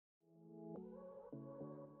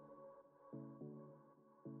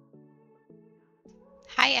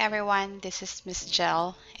Hi everyone, this is Miss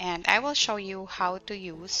Jel and I will show you how to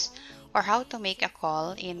use or how to make a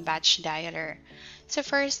call in Batch Dialer. So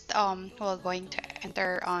first, we're going to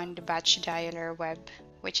enter on the Batch Dialer web,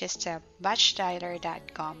 which is the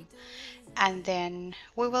batchdialer.com, and then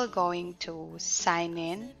we will going to sign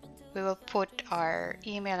in. We will put our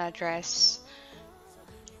email address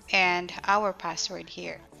and our password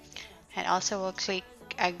here. And also we'll click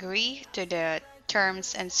agree to the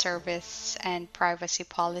terms and service and privacy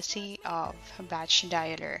policy of Batch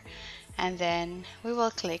Dialer. And then we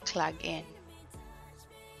will click login.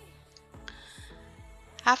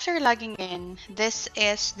 After logging in, this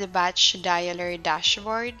is the Batch Dialer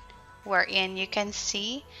dashboard wherein you can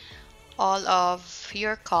see all of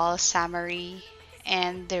your call summary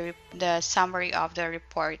and the summary of the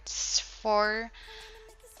reports for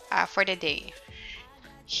the day.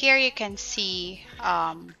 Here you can see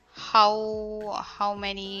how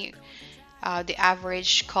many the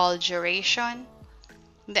average call duration,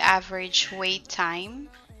 the average wait time,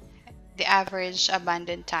 the average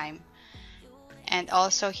abandon time, and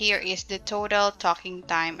also here is the total talking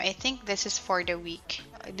time. I think this is for the week.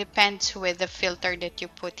 It depends with the filter that you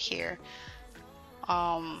put here.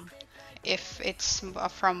 Um, if it's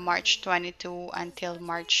from March 22 until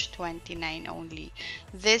March 29 only.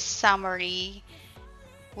 This summary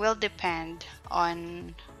will depend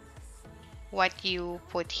on what you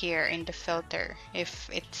put here in the filter. If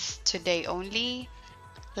it's today only,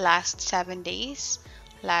 last 7 days,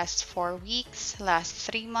 last 4 weeks, last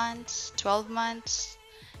 3 months, 12 months,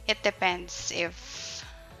 it depends if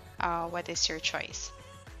what is your choice.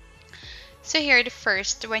 So here the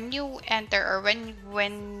first, when you enter or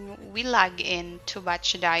when we log in to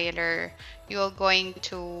Batch Dialer, you're going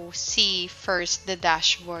to see first the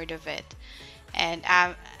dashboard of it. And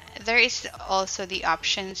there is also the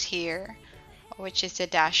options here, which is the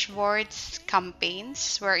dashboards,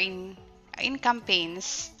 campaigns, wherein in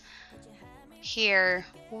campaigns, here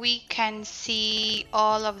we can see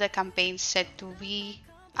all of the campaigns that we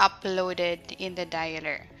uploaded in the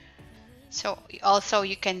dialer. So also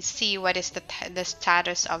you can see what is the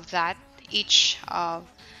status of that, each of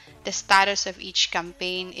the status of each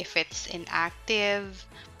campaign, if it's inactive,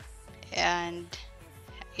 and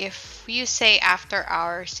if you say after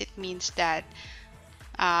hours, it means that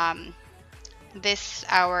um, this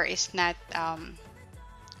hour is not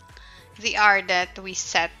the hour that we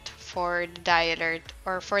set for the dialer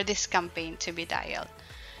or for this campaign to be dialed.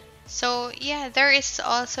 So yeah, there is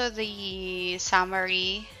also the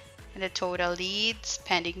summary, the total leads,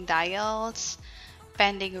 pending dials,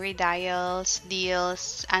 pending redials,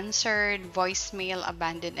 deals, answered, voicemail,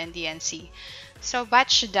 abandoned, and DNC. So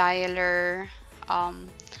batch dialer,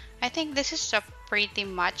 I think this is a pretty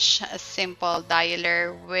much a simple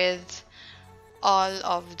dialer with all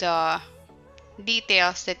of the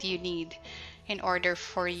details that you need in order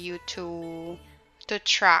for you to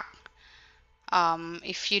track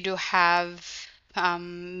if you do have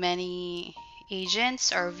many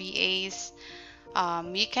agents or VAs.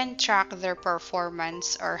 You can track their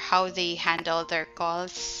performance or how they handle their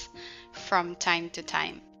calls from time to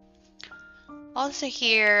time. Also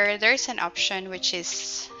here, there's an option which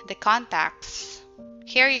is the contacts.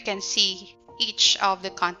 Here you can see each of the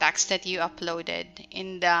contacts that you uploaded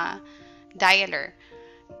in the dialer.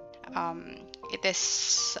 It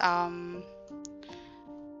is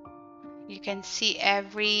you can see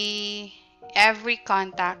every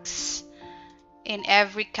contacts in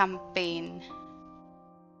every campaign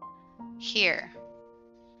here.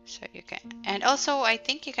 So you can, and also I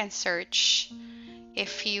think you can search.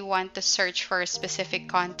 If you want to search for a specific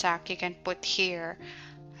contact, you can put here,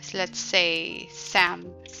 let's say Sam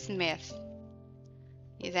Smith.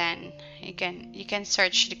 Then you can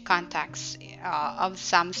search the contacts of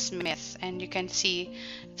Sam Smith, and you can see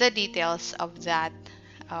the details of that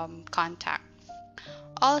contact.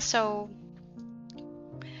 Also,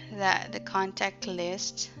 the contact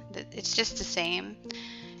list, it's just the same,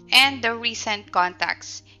 and the recent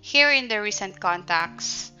contacts. Here in the recent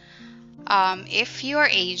contacts, if your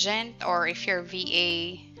agent or if your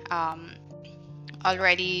VA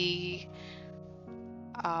already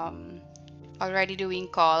um, already doing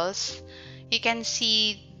calls, you can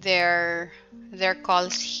see their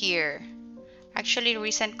calls here. Actually,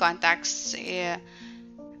 recent contacts, you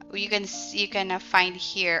can find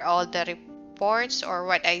here all the reports or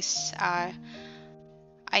what I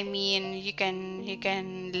mean, you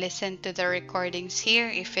can listen to the recordings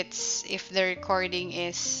here. If the recording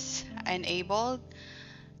is enabled,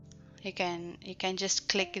 you can just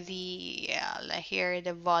click the like here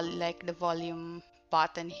the volume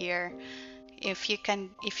button here.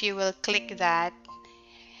 If you will click that,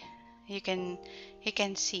 you can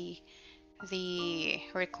see the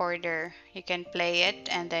recorder. You can play it,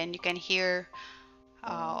 and then you can hear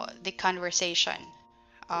the conversation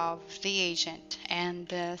of the agent and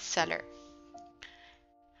the seller.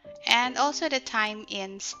 And also the time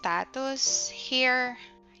in status here,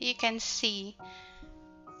 you can see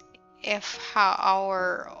if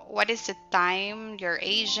what is the time your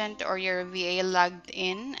agent or your VA logged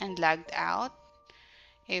in and logged out,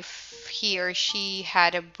 if he or she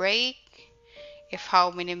had a break, if how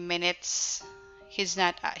many minutes his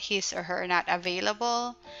or her not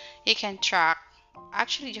available. You can track,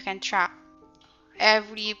 actually you can track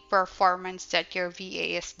every performance that your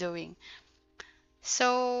VA is doing.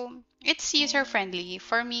 So it's user friendly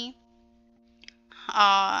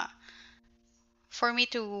uh for me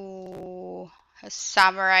to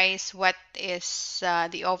summarize what is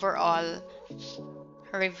the overall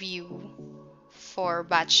review for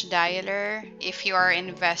batch dialer. If you are an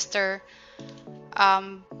investor,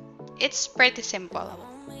 um, it's pretty simple.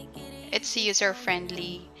 It's user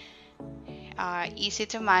friendly, easy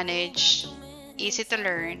to manage, easy to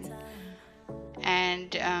learn,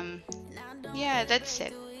 and yeah, that's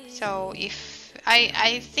it. So if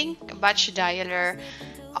I think batch dialer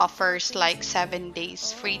offers like 7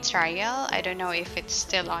 days free trial. I don't know if it's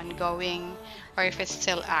still ongoing or if it's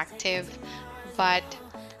still active, but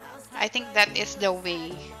I think that is the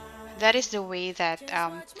way. That is the way that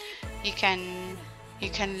you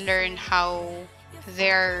can learn how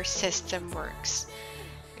their system works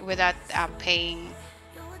without paying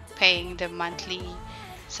the monthly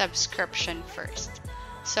subscription first.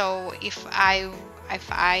 So if I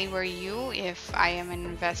were you, if I am an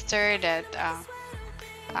investor that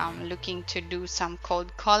looking to do some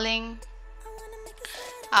cold calling,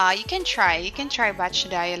 you can try batch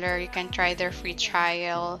dialer, you can try their free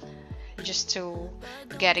trial, just to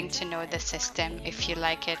getting to know the system if you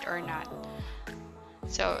like it or not.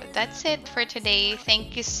 So that's it for today.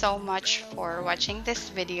 Thank you so much for watching this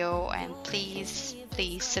video, and please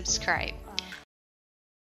subscribe.